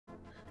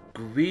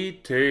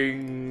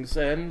Greetings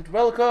and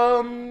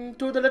welcome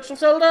to the Legend of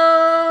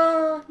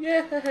Zelda!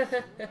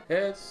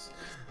 Yes!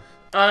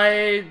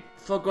 I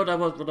forgot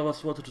what I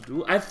was wanted to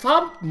do. I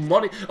found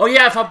money. Oh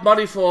yeah, I found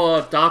money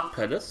for Dark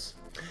Palace.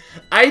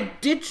 I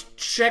did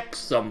check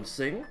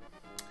something.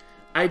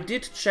 I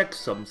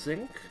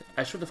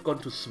should have gone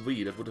to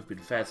 3, that would have been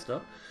faster.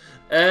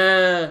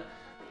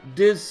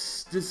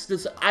 This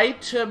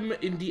item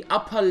in the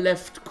upper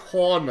left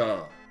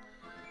corner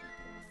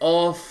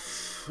of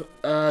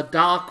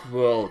Dark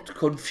World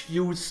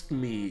confused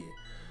me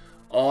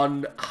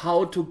on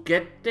how to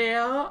get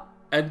there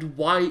and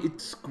why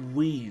it's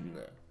green.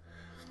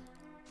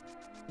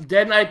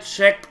 Then I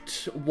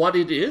checked what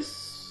it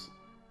is.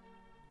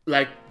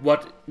 Like,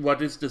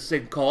 what is this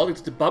thing called?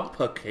 It's the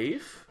Bumper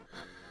Cave.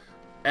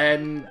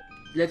 And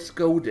let's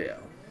go there.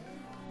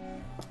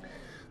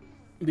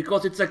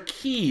 Because it's a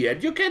key,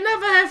 and you can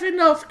never have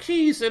enough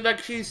keys in a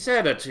key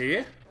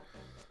sanity.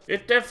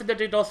 It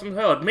definitely doesn't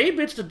hurt.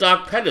 Maybe it's the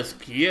Dark Palace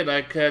key, and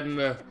I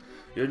can,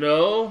 you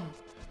know,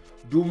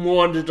 do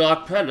more in the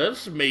Dark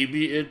Palace.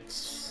 Maybe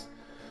it's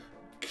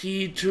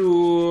key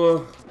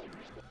to,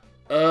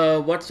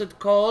 what's it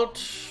called?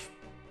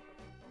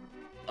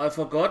 I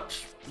forgot.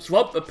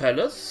 Swamp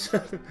Palace.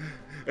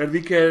 And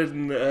we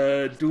can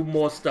do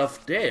more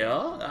stuff there.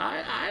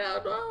 I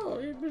don't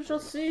know. We shall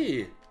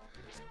see.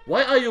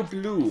 Why are you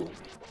blue?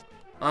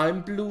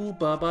 I'm blue,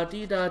 ba ba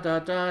dee da da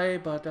die,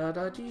 ba da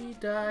da dee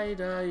die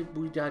die,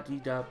 boo da dee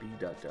da bee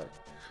da die.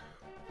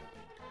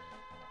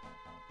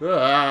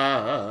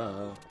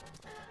 Ah.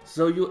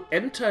 So you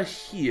enter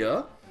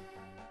here,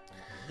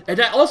 and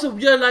I also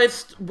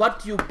realized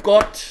what you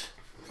got,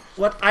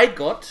 what I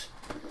got,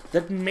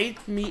 that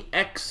made me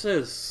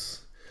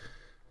access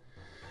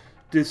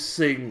this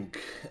thing.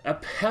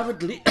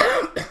 Apparently,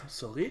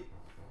 sorry.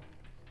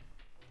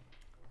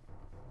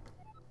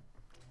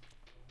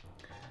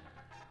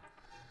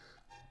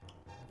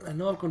 I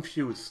know I'm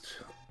confused.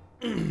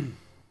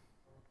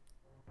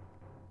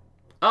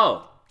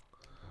 Oh.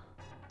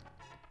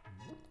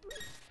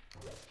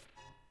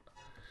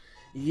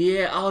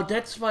 Yeah, oh,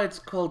 that's why it's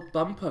called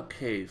Bumper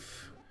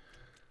Cave.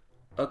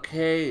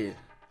 Okay.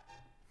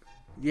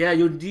 Yeah,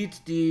 you need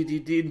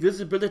the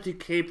invisibility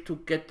cape to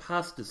get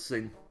past this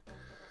thing.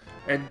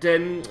 And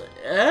then...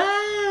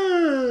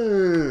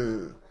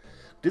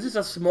 this is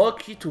a small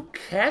key to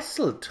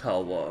Castle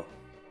Tower.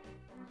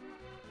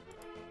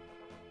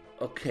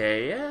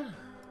 Okay.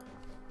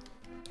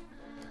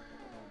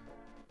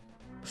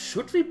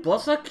 Should we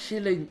bother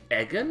killing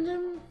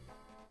Aghanim?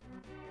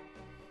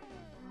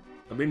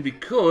 I mean, we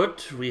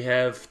could. We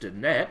have the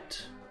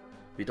net.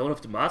 We don't have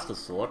the Master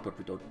Sword, but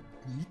we don't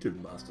need the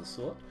Master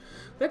Sword.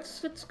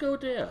 Let's go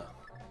there.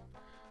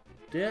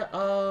 There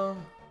are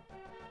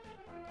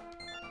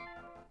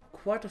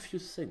quite a few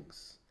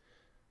things.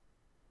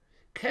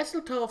 Castle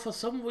Tower, for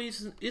some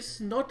reason,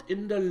 is not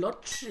in the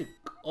logic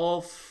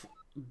of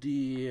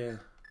the...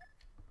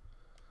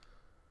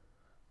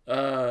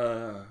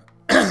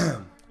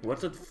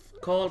 what's it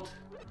called?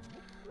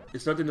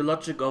 It's not in the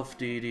logic of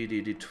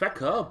the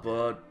tracker,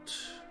 but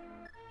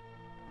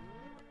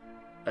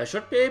I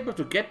should be able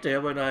to get there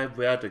when I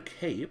wear the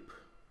cape.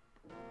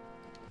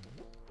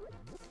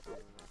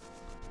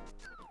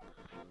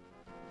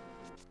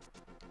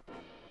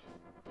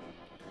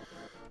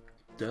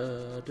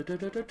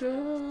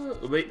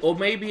 Wait, or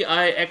maybe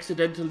I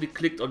accidentally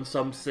clicked on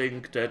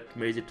something that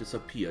made it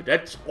disappear.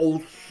 That's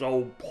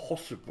also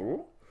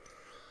possible.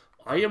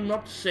 I am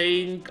not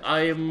saying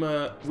I am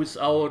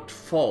without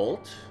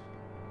fault.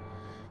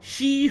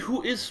 He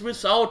who is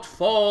without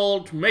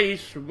fault may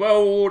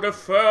throw the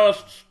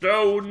first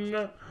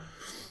stone.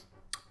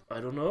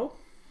 I don't know.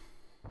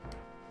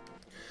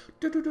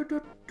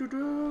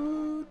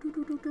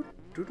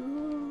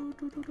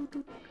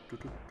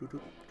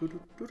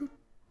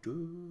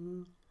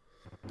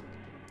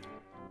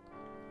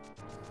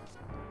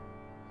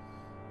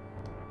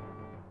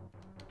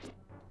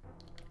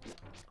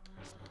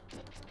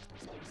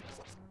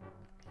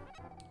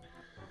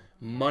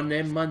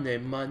 Money, money,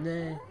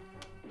 money.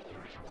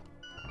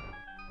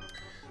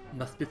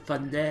 Must be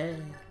funny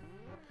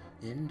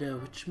in the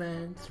rich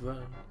man's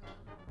world.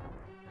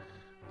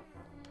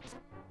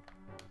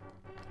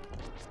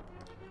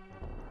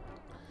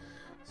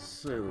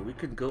 So we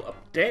can go up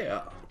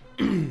there.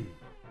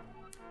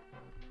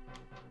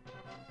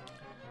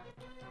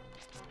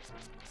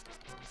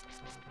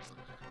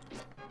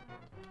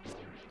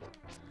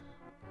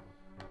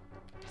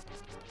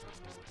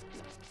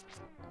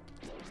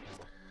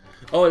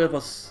 Oh, that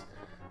was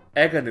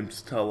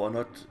Aghanim's tower,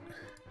 not...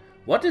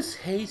 What is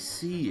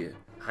Hayseer?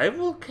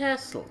 Hyrule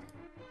Castle?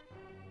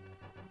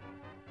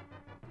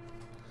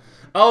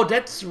 Oh,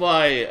 that's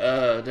why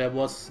there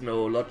was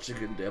no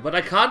logic in there. But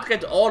I can't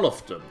get all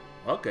of them.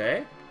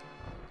 Okay.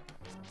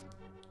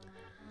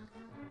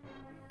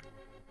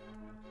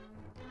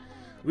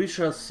 We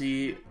shall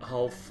see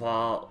how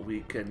far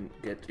we can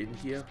get in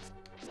here.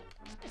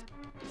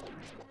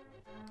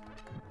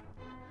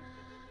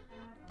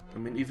 I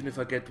mean, even if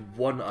I get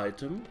one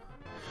item,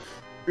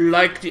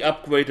 like the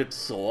upgraded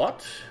sword,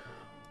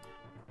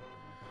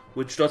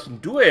 which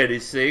doesn't do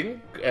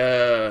anything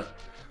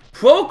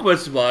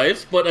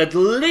progress-wise, but at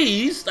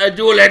least I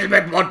do a little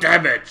bit more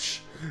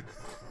damage,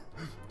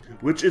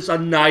 which is a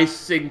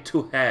nice thing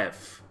to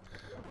have.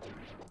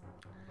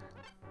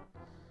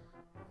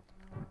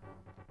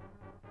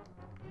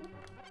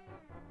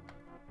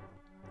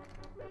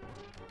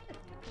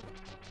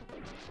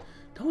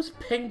 Those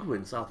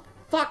penguins are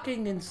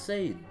fucking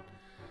insane.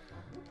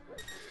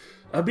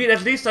 I mean,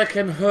 at least I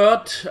can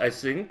hurt, I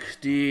think,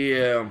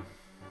 the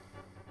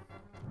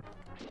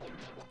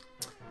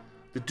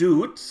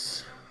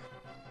dudes.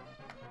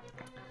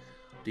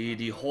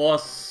 The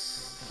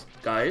horse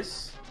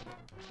guys.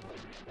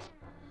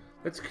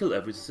 Let's kill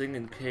everything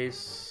in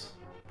case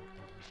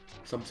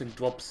something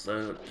drops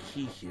a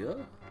key here.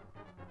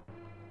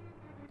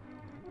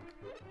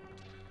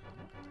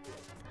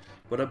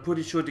 But I'm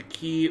pretty sure the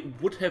key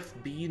would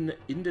have been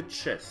in the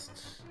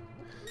chest.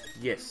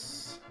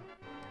 Yes.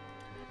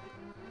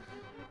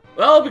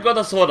 Well, we got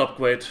a sword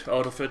upgrade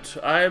out of it.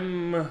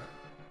 I'm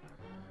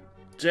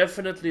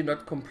definitely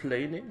not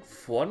complaining.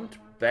 Front,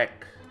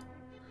 back.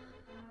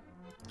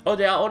 Oh,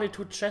 there are only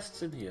 2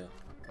 chests in here.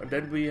 And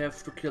then we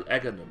have to kill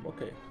Aghanim.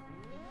 Okay.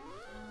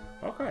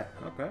 Okay.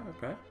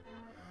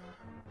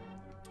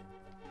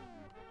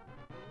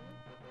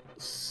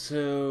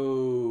 So...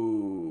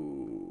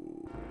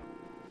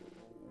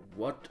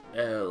 what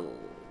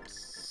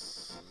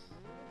else?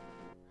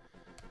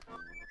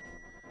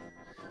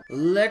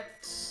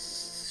 Let's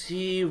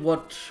see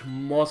what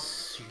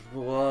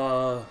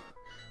Mothra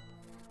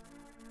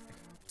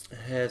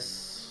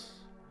has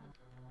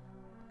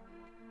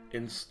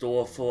in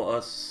store for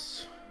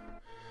us.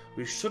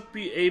 We should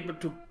be able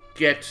to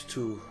get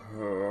to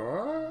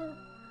her.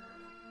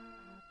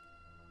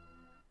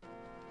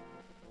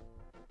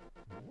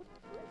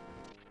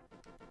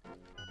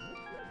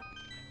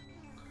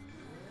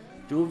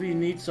 Do we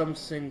need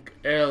something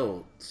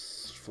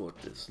else for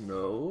this?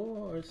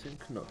 No, I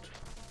think not.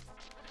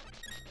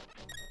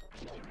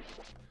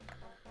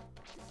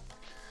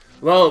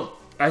 Well,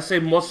 I say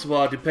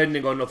Mothra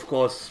depending on, of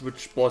course,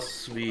 which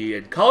boss we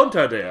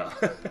encounter there.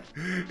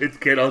 It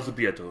can also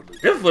be a totally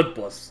different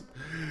boss.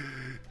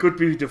 Could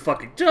be the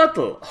fucking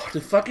turtle. Oh,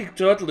 the fucking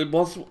turtle in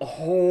Mothra.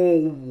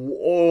 Oh,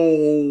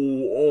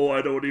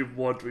 I don't even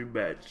want to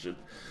imagine.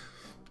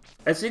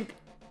 I think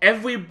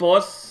every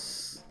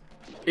boss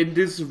in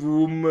this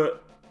room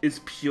is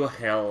pure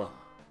hell.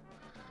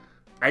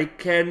 I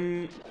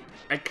can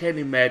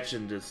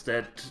imagine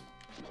that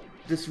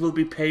this will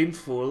be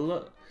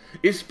painful.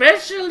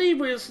 Especially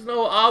with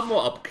no armor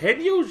up. Can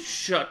you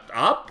shut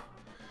up?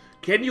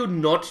 Can you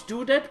not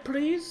do that,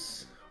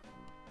 please?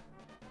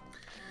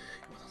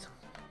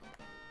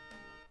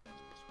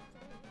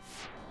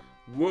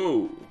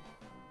 Whoa.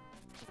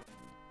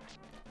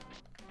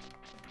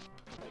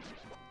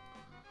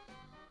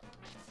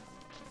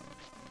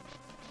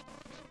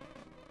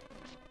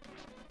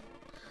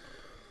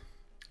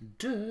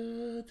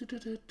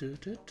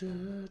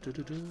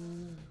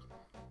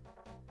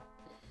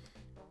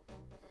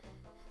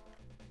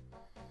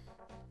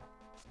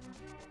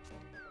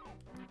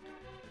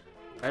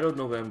 I don't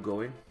know where I'm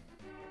going.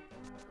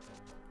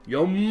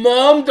 Your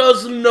mom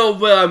doesn't know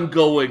where I'm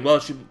going. Well,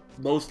 she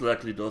most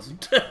likely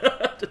doesn't.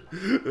 That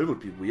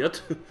would be weird.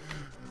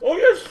 Oh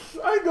yes,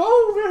 I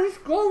know where he's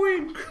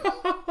going.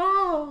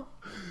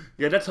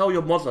 Yeah, that's how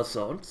your mother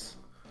sounds.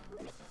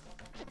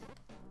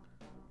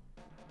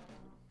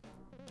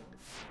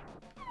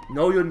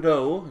 Now you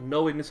know.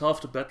 Knowing is half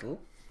the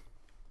battle.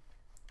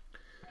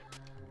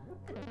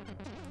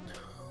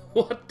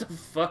 What the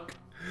fuck?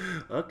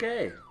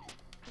 Okay.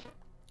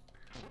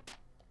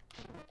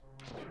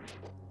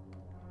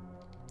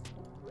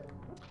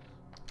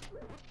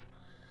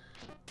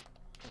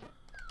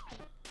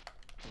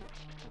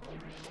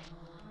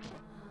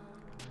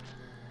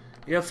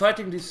 Yeah,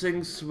 fighting these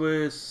things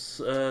with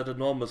the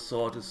normal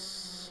sword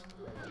is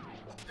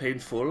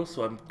painful,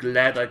 so I'm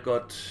glad I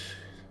got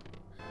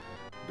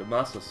the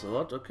Master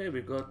Sword. Okay,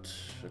 we got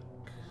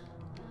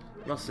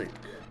nothing.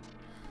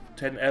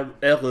 10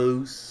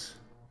 arrows.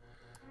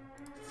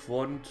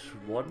 Front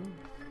 1.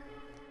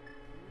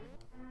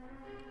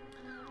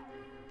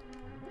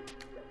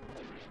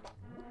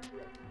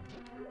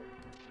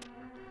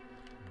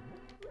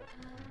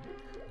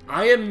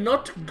 I am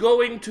not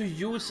going to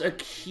use a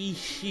key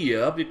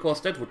here,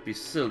 because that would be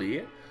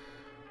silly.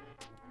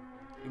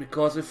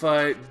 Because if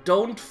I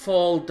don't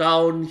fall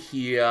down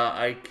here,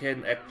 I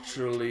can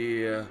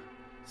actually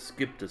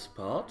skip this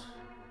part.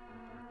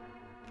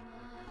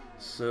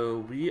 So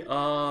we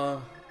are...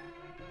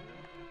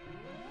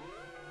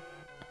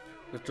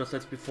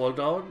 Let's me fall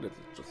down. Let's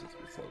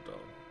me fall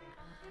down.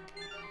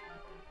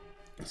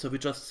 So we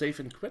just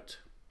save and quit.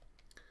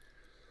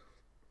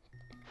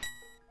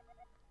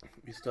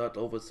 We start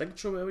over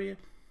Sanctuary.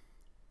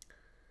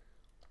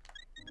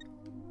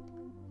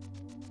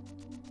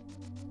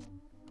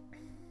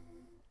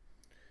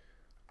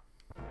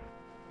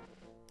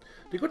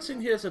 The good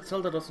thing here is that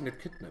Zelda doesn't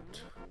get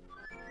kidnapped.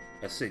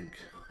 I think.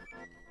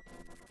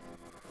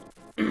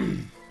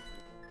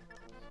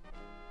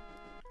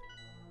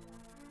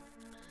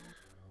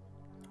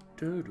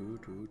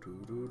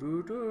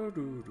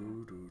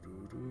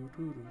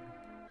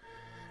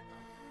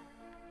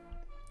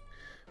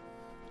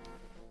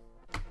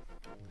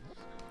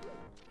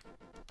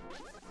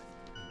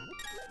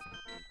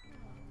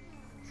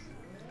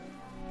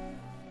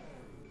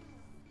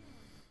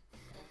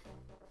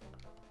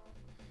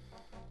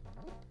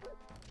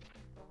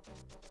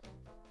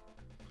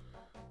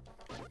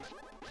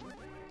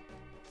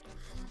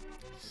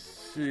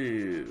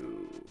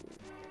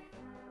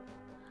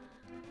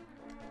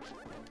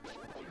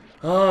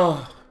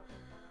 Oh,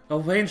 a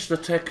ranged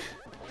attack.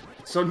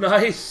 It's so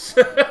nice.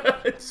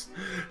 it's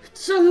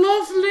so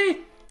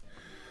lovely.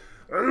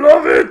 I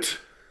love it.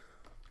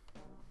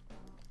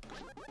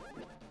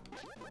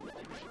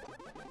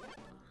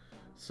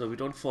 So we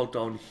don't fall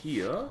down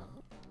here.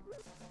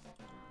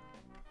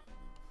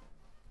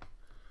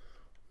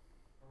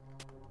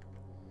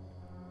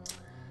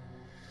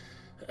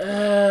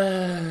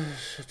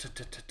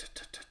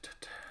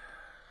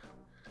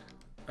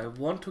 I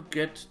want to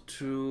get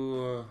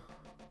to...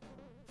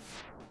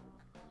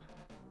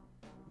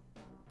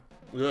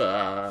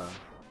 that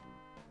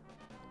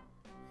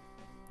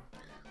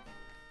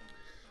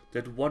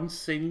one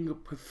thing,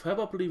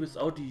 preferably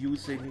without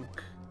using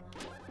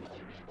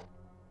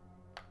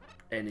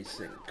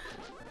anything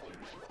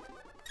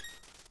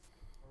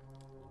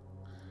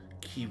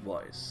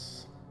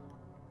key-wise,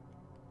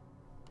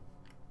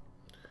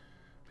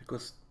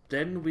 because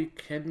then we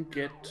can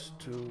get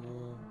to...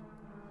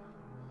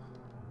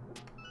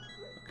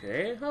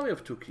 Okay, now we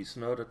have 2 keys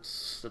now.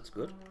 That's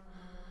good.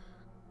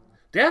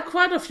 There are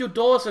quite a few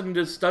doors in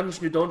this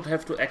dungeon you don't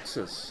have to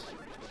access,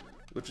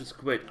 which is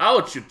great.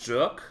 Ouch, you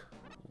jerk!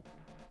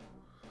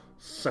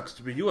 Sucks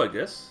to be you, I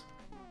guess.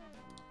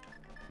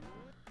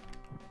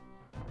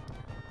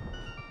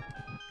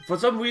 For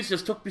some reason,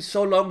 it took me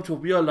so long to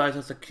realize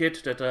as a kid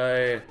that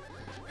I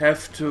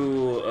have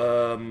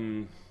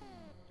to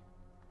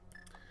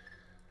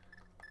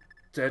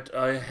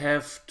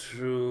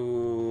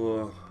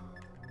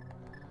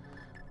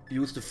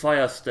use the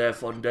fire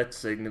staff on that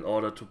thing in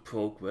order to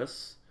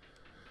progress.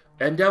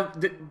 And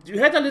you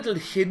had a little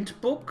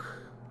hint book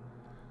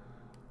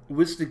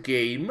with the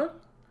game,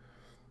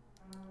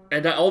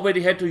 and I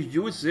already had to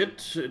use it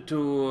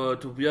to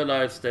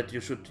realize that you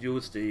should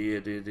use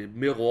the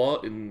mirror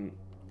in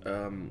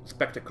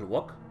Spectacle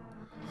Rock,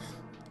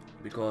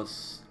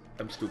 because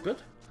I'm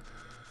stupid.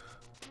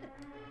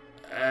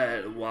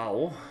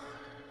 Wow,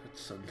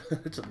 it's a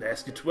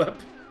nasty trap.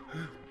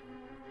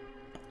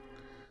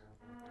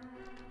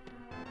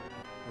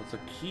 What's a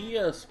key?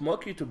 A small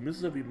key to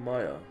Misery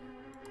Mire.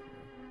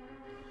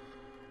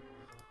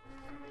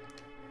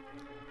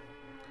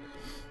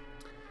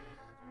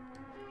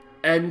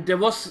 And there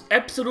was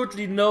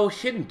absolutely no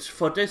hint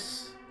for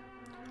this.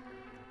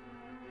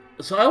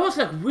 So I was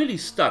like really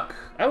stuck.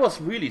 I was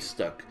really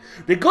stuck.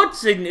 The good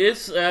thing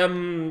is,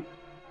 I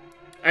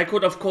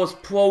could of course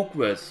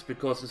progress,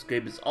 because this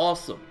game is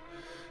awesome.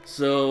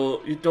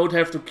 So you don't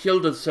have to kill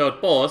the third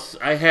boss.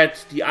 I had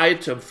the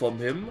item from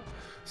him.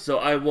 So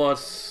I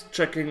was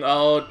checking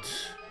out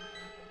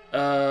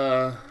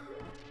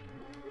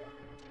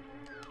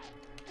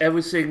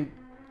everything.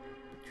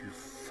 You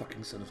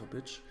fucking son of a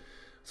bitch.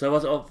 So I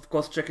was of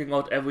course checking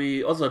out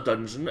every other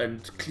dungeon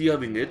and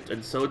clearing it,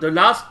 and so the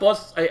last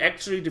boss I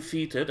actually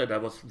defeated, and I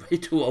was way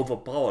too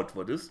overpowered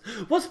for this,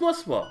 was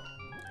Mosma.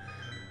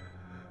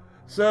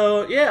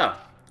 So yeah,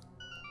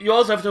 you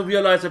also have to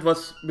realize it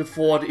was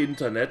before the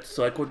internet,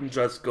 so I couldn't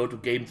just go to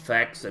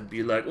GameFAQs and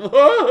be like, whoa,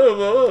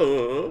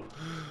 whoa.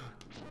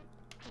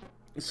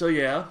 So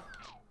yeah.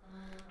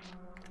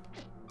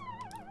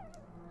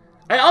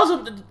 I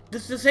also, the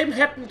same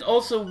happened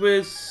also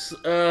with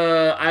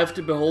Eye of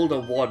the Beholder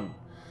 1.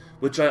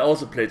 Which I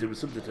also played with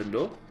Super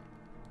Nintendo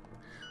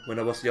when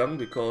I was young,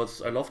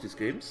 because I love these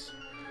games.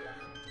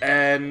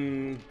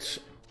 And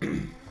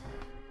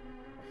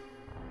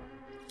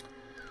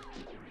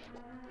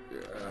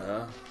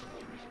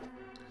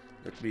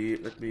let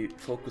me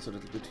focus a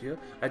little bit here.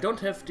 I don't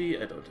have the.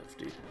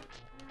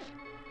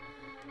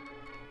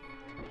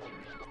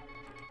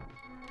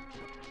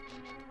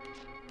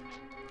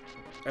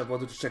 I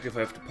wanted to check if I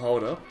have the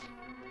powder.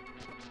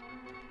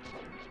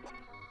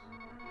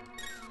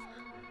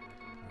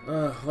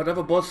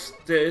 Whatever boss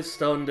there is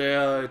down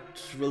there,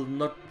 it will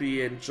not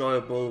be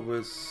enjoyable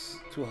with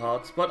 2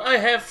 hearts. But I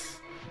have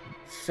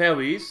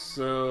fairies,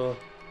 so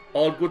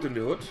all good in the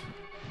hood.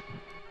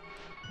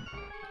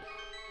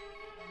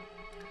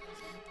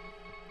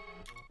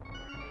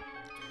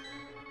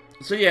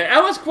 So yeah,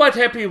 I was quite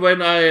happy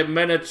when I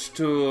managed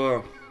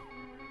to...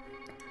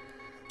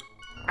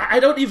 I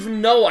don't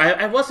even know,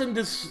 I was in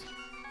this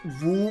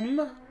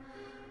room,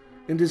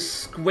 in this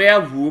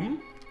square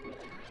room,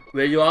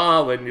 where you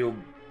are when you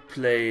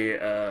play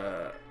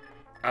Eye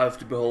of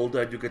the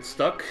Beholder and you get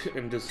stuck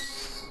in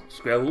this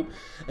square room.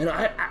 And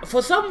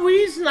for some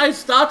reason I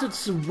started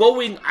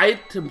throwing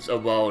items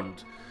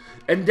around.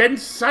 And then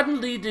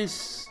suddenly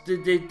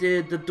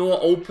the door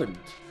opened.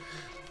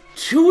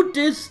 To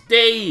this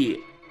day,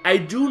 I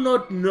do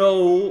not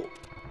know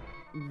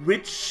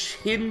which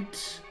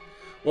hint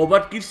Or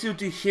what gives you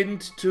the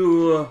hint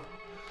to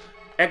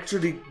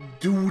actually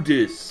do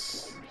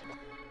this?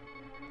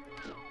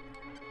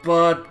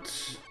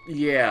 But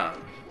yeah.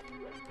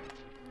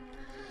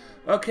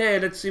 Okay,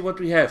 let's see what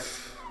we have.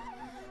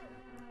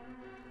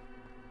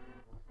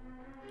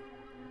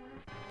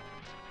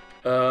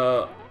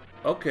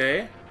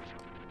 Okay.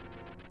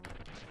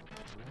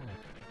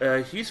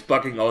 He's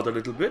bugging out a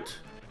little bit.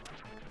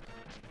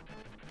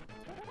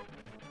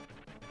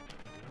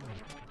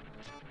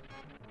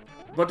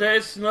 But there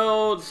is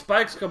no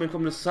spikes coming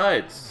from the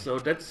sides, so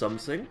that's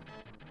something.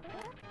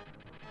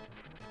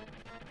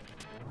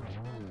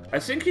 I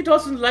think he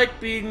doesn't like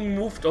being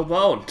moved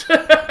around.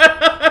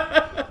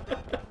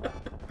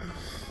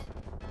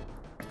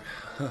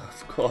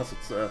 Of course,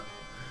 it's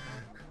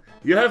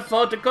you have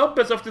found the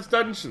compass of this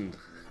dungeon.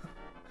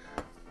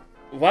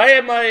 Why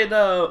am I in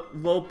a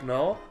rope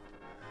now?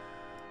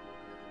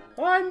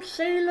 I'm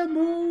Sailor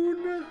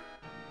Moon.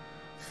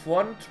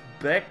 Front,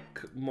 back,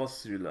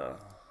 muscular.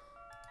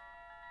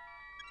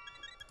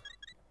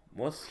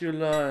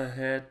 Muscular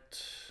head.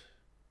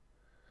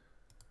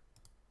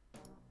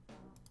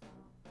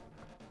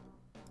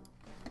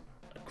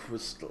 A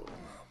crystal.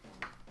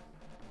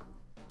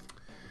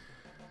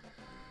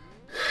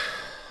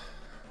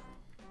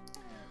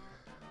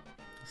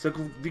 So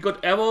we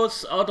got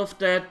arrows out of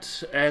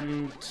that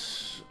and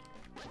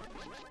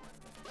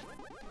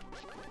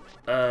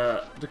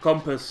the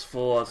compass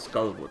for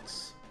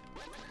Skullwoods.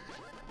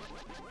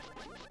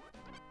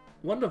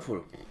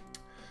 Wonderful.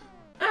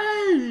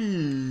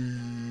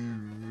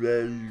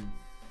 Well,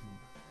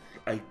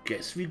 I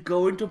guess we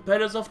go into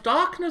Palace of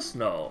Darkness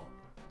now.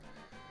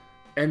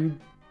 And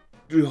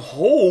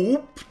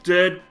hope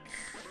that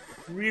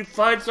we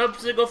find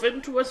something of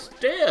interest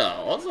there.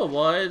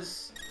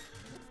 Otherwise,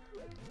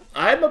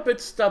 I'm a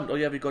bit stumped. Oh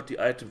yeah, we got the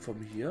item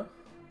from here.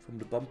 From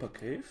the bumper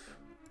cave.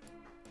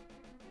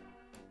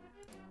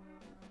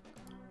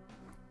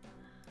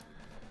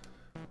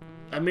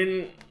 I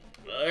mean,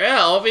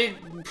 yeah, or we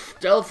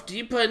delve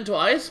deeper into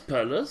Ice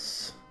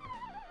Palace.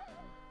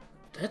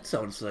 That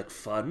sounds like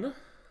fun.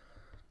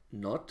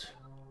 Not.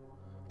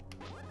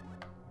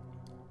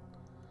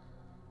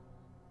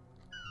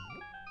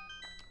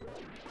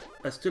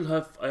 I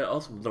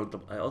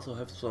also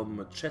have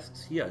some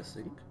chests here, I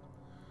think.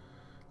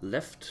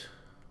 Left.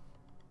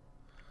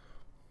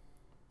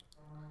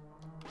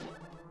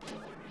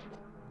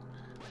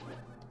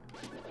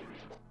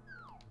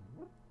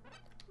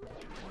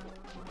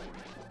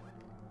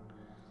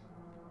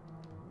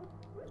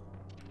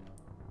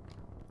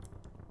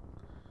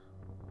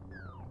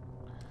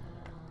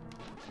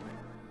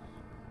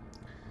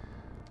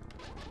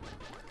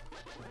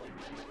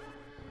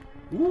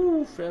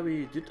 Ooh,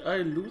 fairy. Did I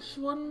lose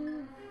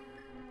one?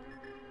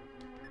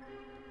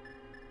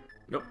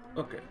 Nope.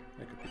 Okay,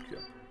 I can pick you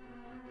up.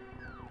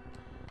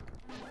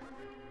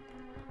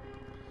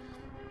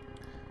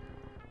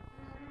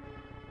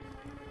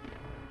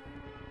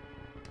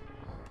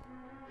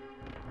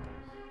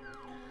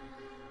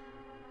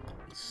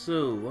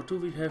 So, what do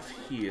we have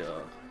here?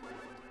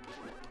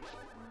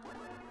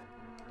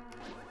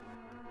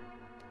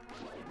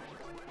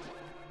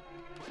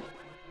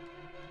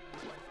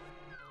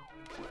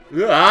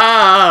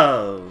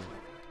 Ah!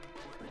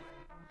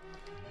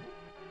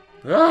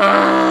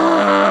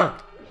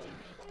 Ah!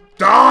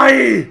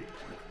 Die!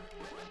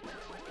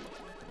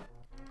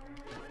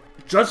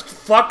 Just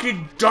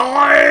fucking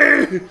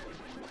die!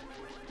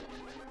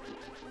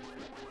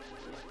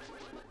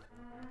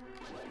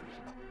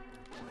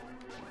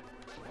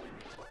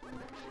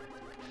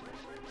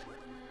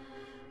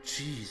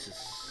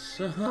 Jesus,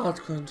 a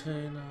heart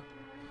container.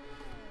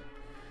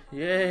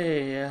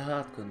 Yay, a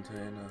heart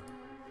container.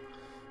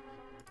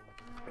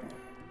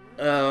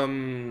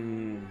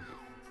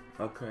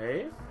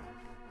 Okay.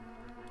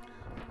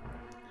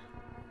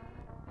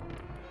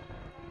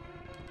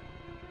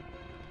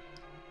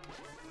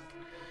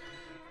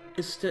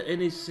 Is there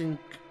anything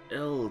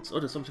else? Oh,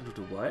 there's something to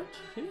the right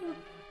here?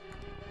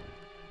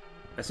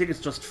 I think it's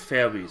just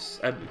fairies.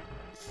 Fairy.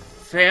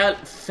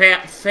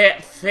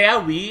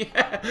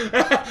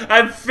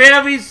 I'm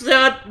fairly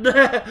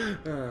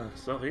certain.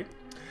 Sorry.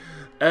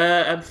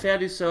 I'm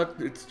fairly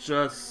certain it's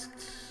just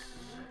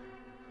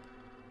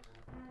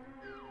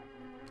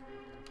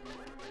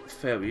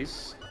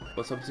fairies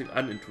or something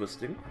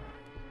uninteresting,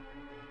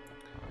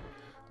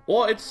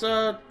 or it's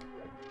full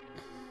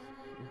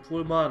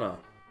mana.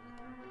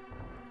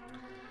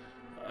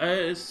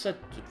 I said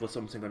it was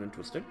something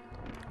uninteresting.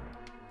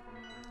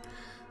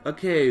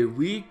 Okay,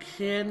 we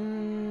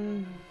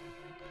can.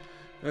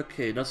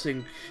 Okay,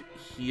 nothing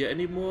here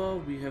anymore.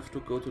 We have to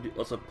go to the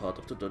other part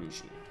of the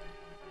dungeon.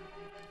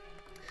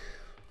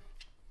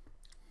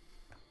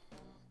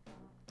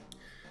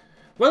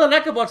 What I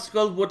like about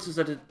Skullwoods is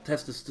that it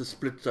has this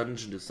split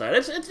dungeon design.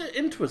 It's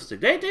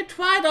interesting. They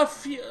tried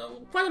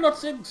quite a lot of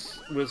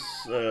things with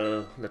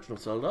Legend of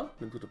Zelda: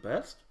 Link to the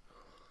Past.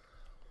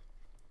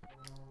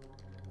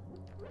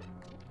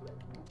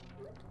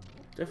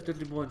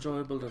 Definitely more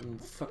enjoyable than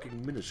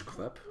fucking Minish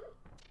crap.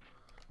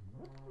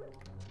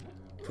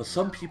 For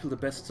some people, the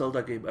best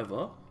Zelda game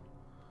ever.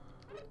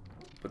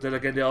 But then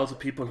again, there are also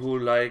people who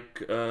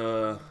like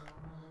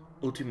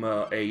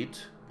Ultima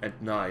 8 and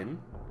 9.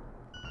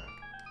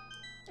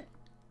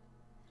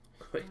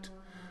 Wait.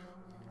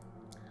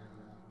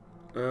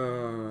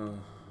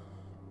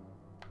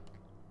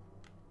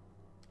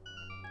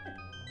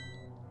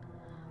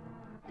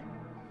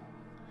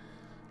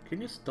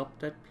 Can you stop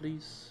that,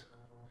 please?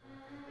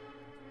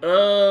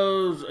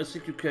 I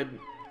think you can,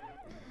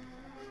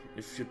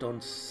 if you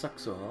don't suck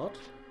so hard.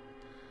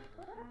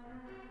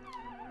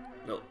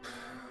 Nope.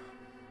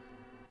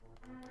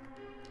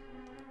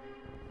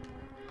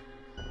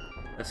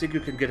 I think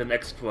you can get an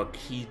extra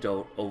key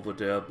down over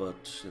there,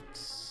 but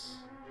it's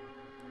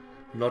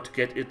not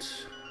get it.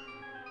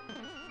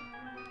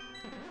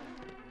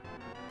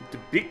 The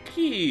big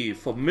key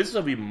for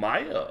Misery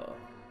Mire.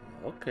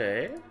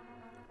 Okay.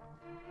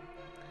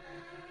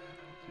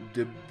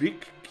 The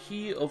big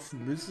key of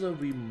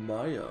Misery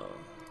Mire.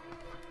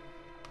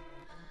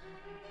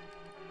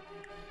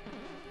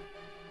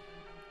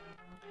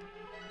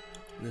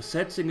 The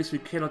sad thing is we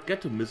cannot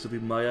get to Misery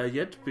Mire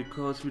yet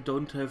because we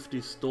don't have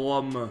the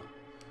storm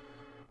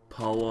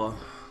power.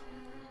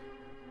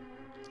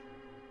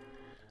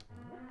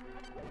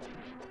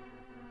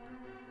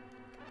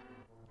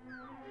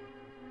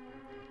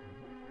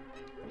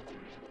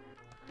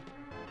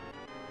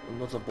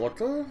 Another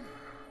bottle.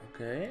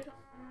 Okay.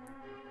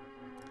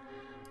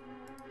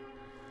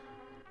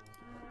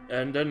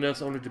 And then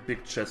there's only the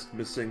big chest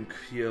missing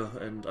here,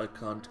 and I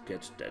can't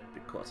get that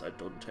because I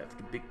don't have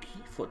the big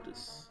key for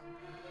this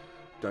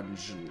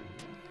dungeon.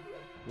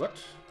 What?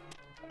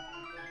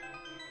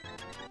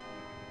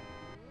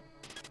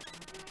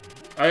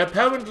 I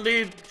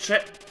apparently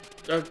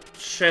checked a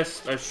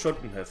chest I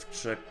shouldn't have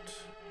checked.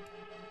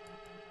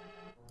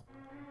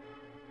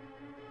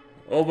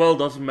 Oh well,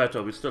 doesn't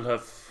matter. We still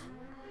have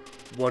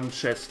one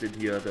chest in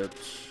here that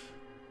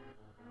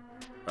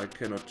I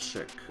cannot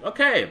check.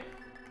 Okay.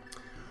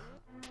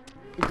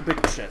 The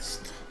big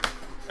chest.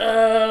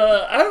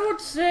 I would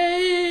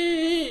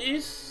say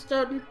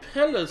Eastern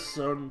Palace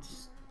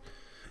sounds...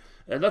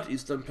 not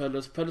Eastern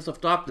Palace, Palace of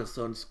Darkness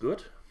sounds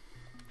good.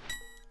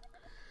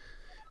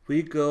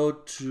 We go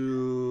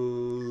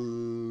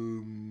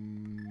to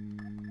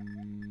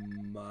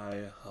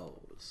my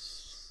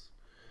house.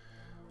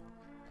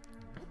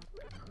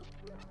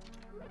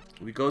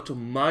 We go to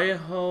my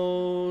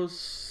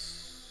house.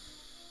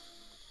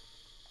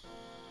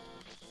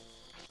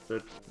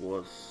 That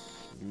was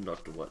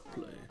not the right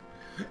play.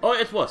 Oh,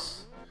 it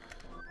was.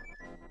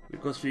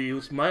 Because we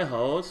used my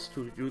house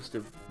to use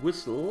the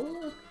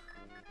whistle.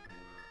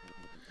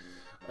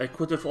 I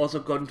could have also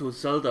gone to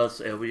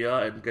Zelda's area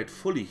and get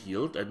fully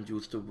healed and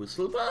use the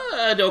whistle.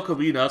 The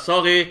ocarina,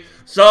 sorry!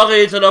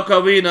 Sorry, it's an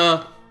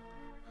ocarina!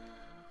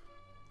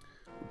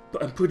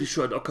 But I'm pretty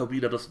sure an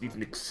ocarina doesn't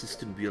even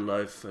exist in real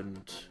life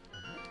and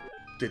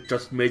they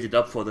just made it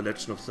up for the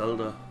Legend of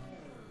Zelda.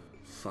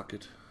 Fuck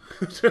it.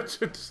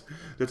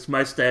 That's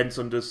my stance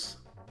on this.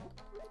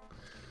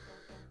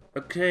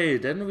 Okay,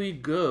 then we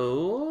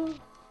go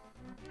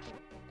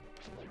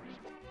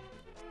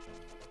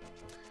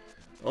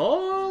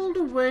all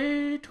the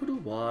way to the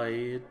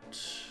white.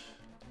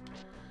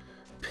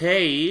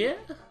 Pay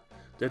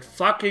that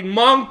fucking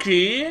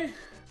monkey.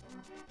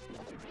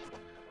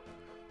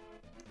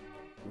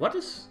 What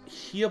is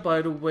here,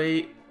 by the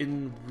way,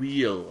 in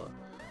real?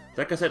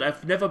 Like I said,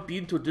 I've never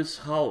been to this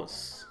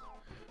house,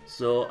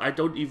 so I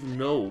don't even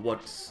know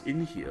what's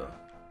in here.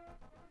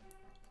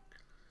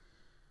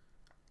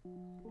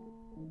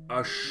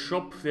 A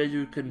shop where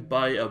you can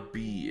buy a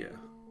beer.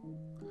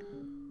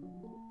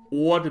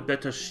 Or the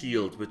better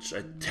shield, which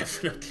I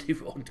definitely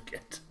won't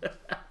get.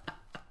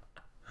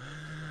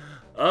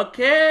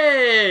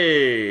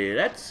 Okay,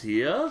 that's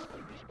here.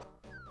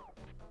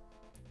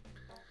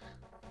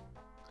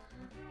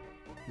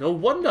 No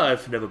wonder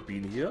I've never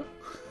been here.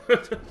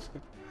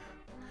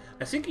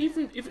 I think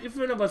even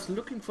when I was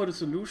looking for the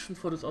solution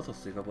for this other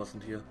thing, I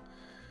wasn't here.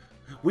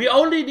 We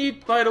only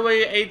need, by the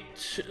way, 8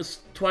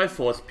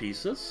 Triforce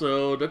pieces,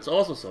 so that's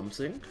also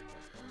something.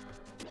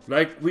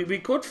 Like, we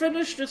could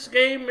finish this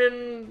game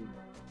in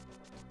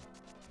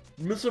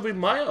Misery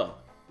Mire.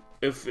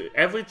 If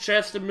every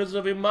chest in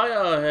Misery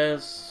Mire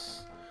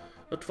has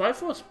a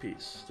Triforce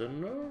piece,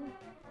 then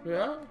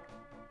yeah.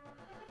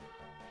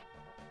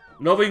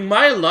 Knowing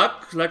my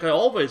luck, like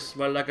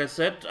I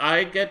said,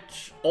 I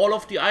get all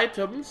of the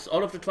items,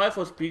 all of the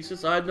Triforce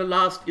pieces are in the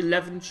last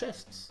 11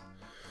 chests.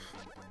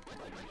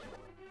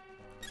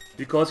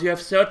 Because you have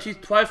 30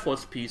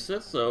 Triforce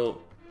pieces,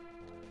 so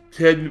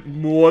 10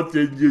 more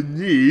than you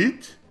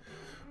need.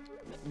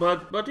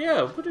 But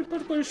yeah,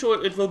 pretty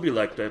sure it will be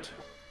like that.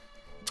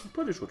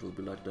 Pretty sure it will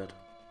be like that.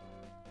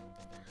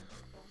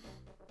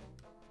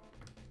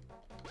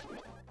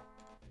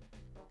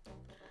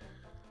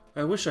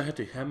 I wish I had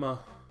a hammer.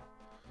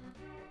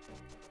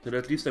 Then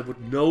at least I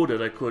would know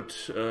that I could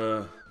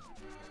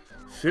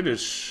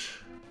finish.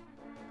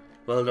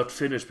 Well, not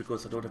finish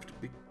because I don't have the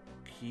big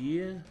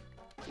key.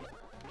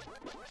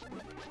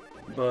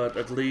 But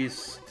at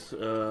least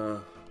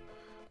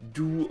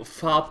do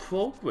far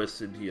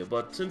progress in here.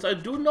 But since I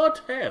do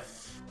not have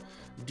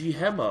the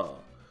hammer.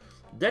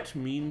 That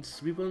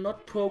means we will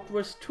not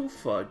progress too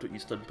far into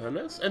Eastern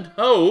Palace and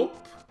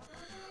hope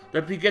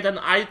that we get an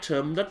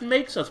item that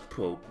makes us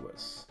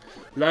progress.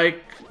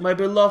 Like my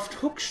beloved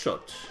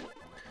hookshot.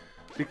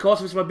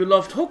 Because with my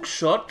beloved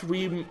hookshot,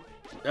 we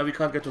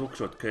can't get the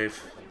hookshot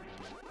cave.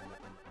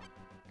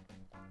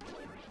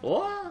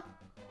 Or?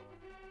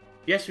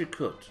 Yes, we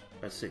could,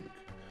 I think.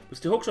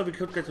 With the hookshot, we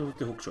could get the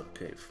hookshot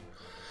cave.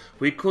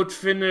 We could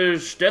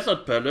finish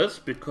Desert Palace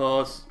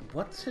because...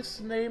 What's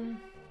his name?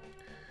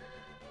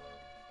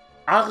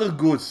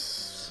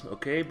 Argus.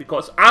 Okay,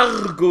 because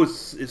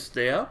Argus is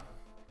there.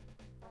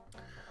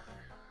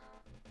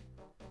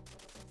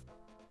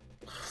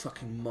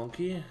 Fucking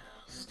monkey.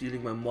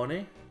 Stealing my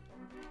money.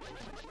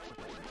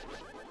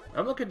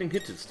 I'm not getting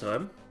hit this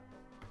time.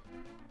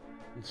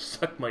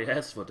 Suck my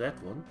ass for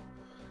that one.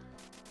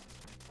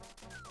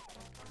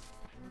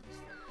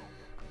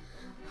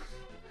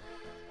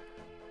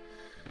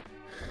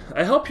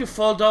 I hope you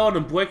fall down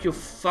and break your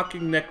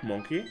fucking neck,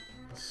 monkey.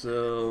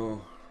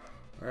 So,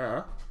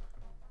 yeah.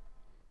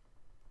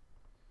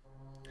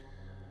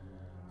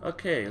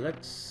 Okay,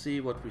 let's see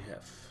what we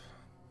have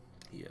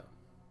here.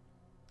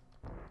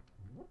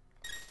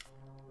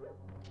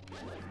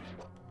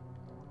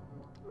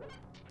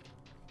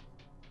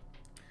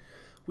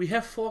 We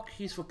have 4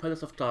 keys for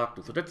Palace of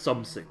Darkness, so that's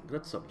something.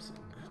 That's something.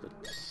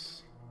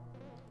 That's...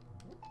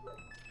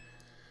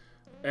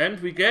 And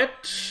we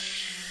get...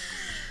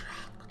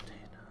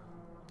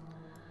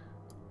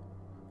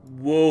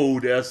 Whoa,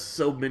 there's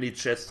so many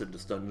chests in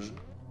this dungeon.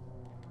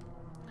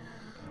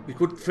 We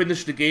could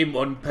finish the game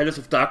on Palace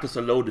of Darkness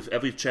alone if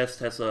every chest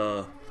has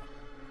a...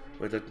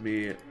 Wait, let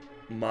me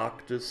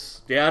mark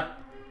this. There are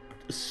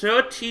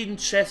 13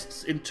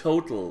 chests in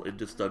total in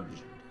this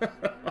dungeon.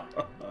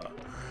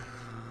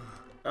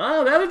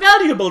 Ah, very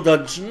valuable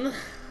dungeon.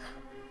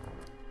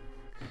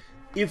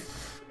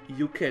 If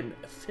you can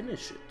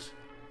finish it.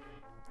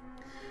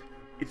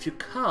 If you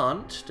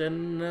can't,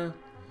 then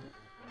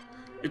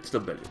it's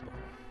not valuable.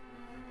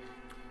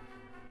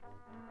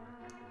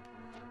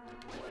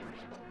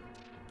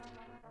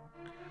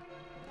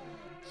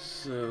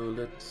 So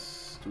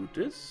let's do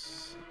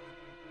this.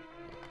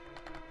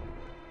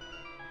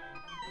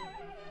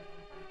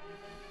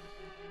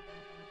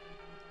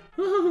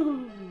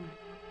 Woohoo!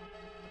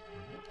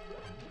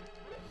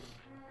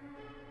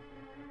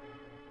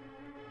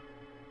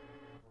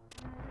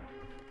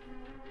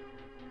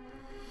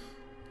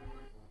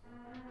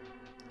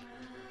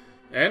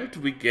 And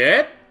we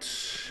get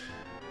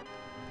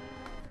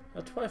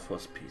a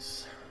Triforce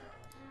piece.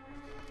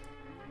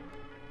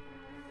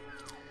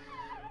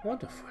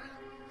 Wonderful.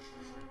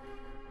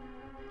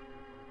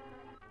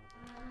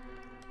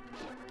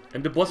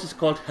 And the boss is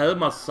called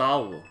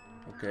Helmasaur.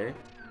 Okay.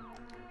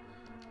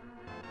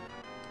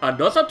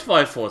 Another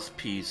Triforce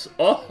piece.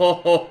 Oh ho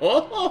ho ho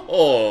ho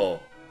ho!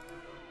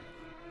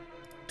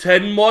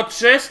 10 more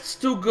chests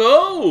to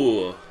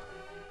go!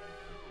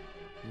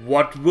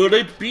 What will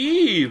it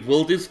be?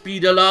 Will this be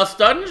the last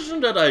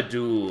dungeon that I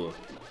do?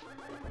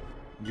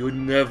 You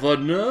never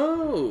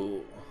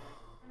know.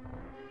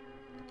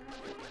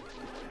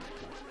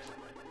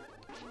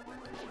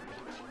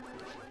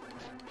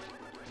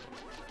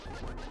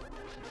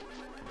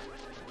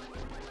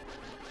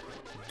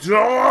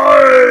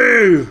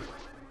 Die!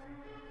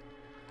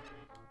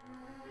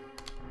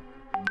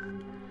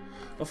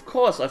 Of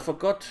course, I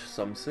forgot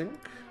something.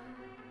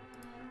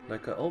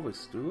 Like I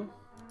always do.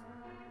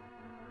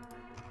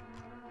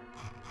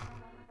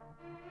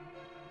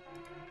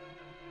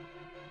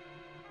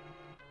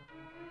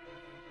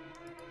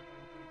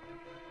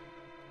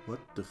 What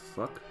the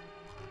fuck?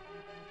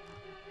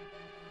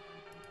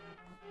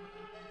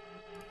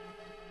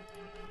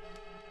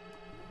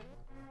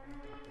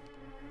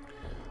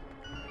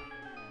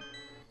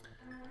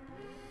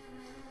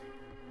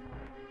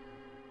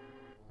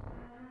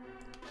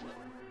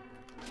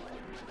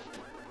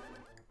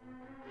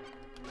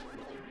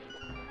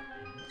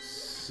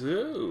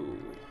 So...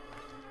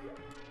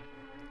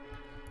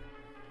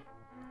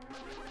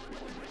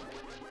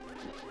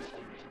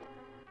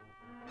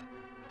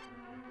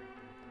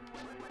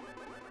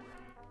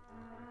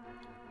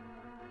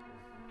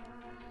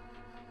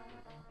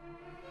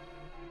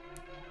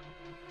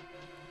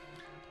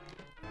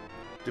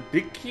 The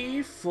big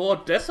key for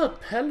Desert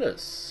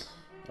Palace.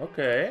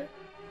 Okay.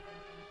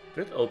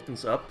 That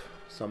opens up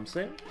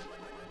something.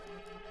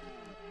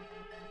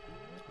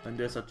 And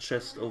there's a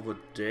chest over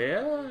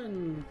there,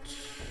 and...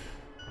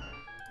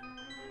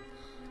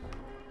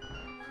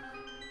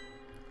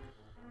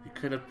 We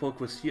cannot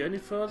progress here any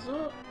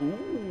further.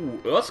 Ooh,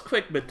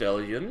 Earthquake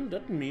Medallion.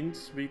 That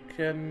means we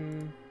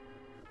can...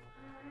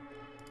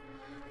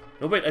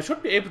 No wait, I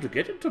should be able to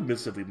get into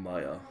Misery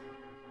Mire.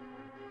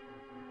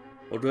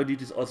 Or do I need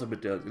this other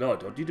medallion? No, I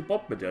don't need the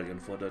Bob medallion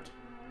for that.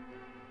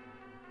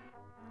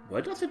 Why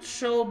does it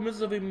show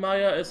Misery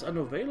Mire as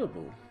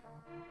unavailable?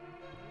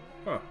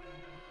 Huh.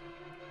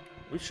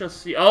 We shall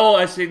see. Oh,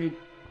 I think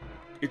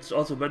it's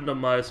also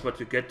randomized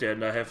what you get there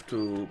and I have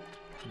to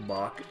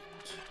mark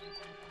it.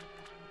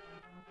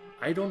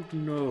 I don't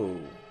know.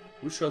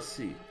 We shall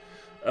see.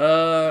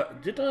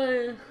 Did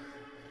I...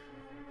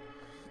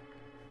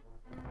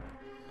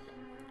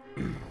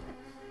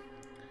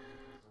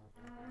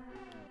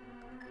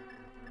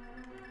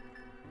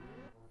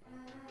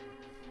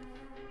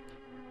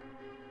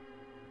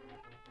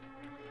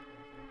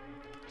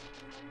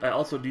 I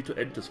also need to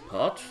end this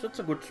part. That's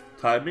a good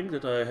timing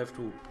that I have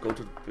to go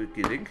to the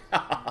beginning.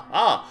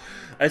 I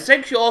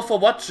thank you all for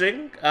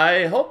watching.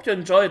 I hope you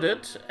enjoyed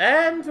it.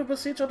 And we will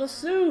see each other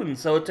soon.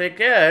 So take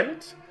care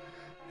and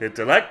hit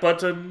the like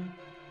button.